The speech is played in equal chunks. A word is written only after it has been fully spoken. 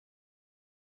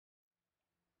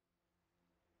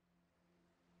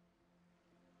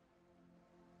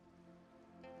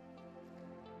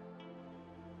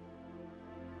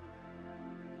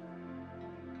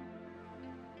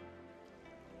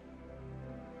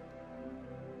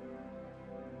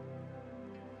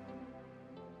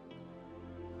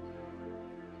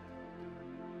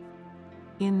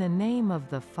In the name of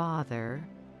the Father,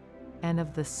 and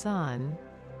of the Son,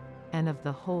 and of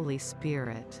the Holy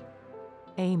Spirit.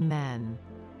 Amen.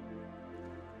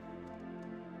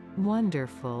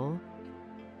 Wonderful,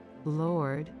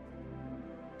 Lord,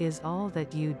 is all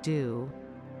that you do,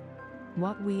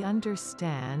 what we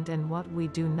understand and what we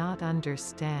do not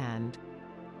understand,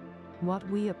 what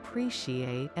we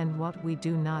appreciate and what we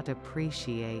do not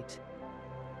appreciate.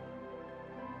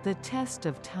 The test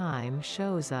of time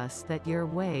shows us that your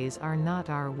ways are not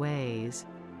our ways,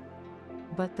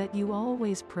 but that you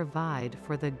always provide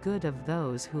for the good of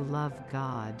those who love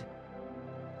God.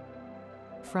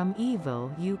 From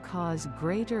evil you cause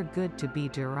greater good to be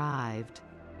derived,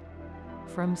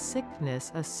 from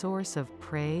sickness a source of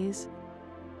praise,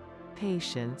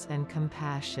 patience and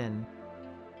compassion.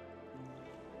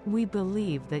 We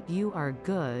believe that you are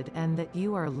good and that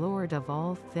you are Lord of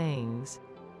all things,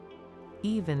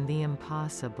 even the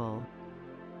impossible.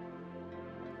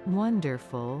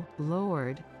 Wonderful,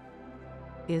 Lord,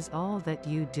 is all that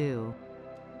you do.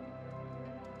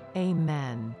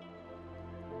 Amen.